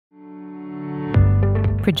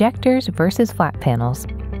Projectors versus flat panels.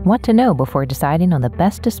 What to know before deciding on the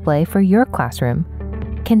best display for your classroom.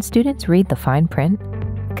 Can students read the fine print?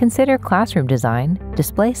 Consider classroom design,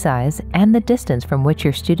 display size, and the distance from which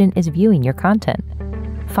your student is viewing your content.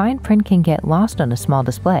 Fine print can get lost on a small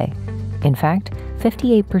display. In fact,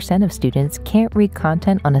 58% of students can't read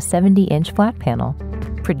content on a 70-inch flat panel.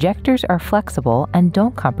 Projectors are flexible and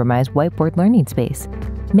don't compromise whiteboard learning space,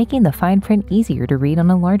 making the fine print easier to read on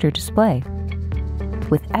a larger display.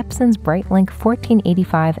 With Epson's BrightLink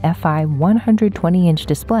 1485 Fi 120-inch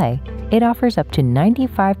display, it offers up to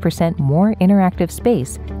 95% more interactive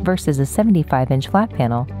space versus a 75-inch flat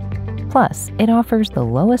panel. Plus, it offers the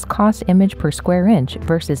lowest cost image per square inch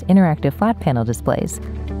versus interactive flat panel displays.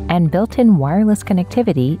 And built-in wireless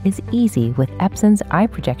connectivity is easy with Epson's eye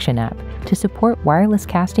projection app to support wireless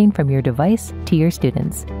casting from your device to your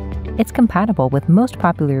students. It's compatible with most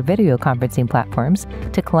popular video conferencing platforms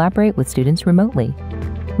to collaborate with students remotely.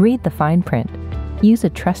 Read the fine print. Use a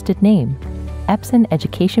trusted name. Epson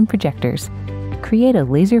Education Projectors. Create a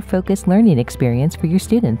laser-focused learning experience for your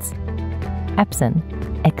students. Epson.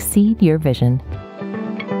 Exceed your vision.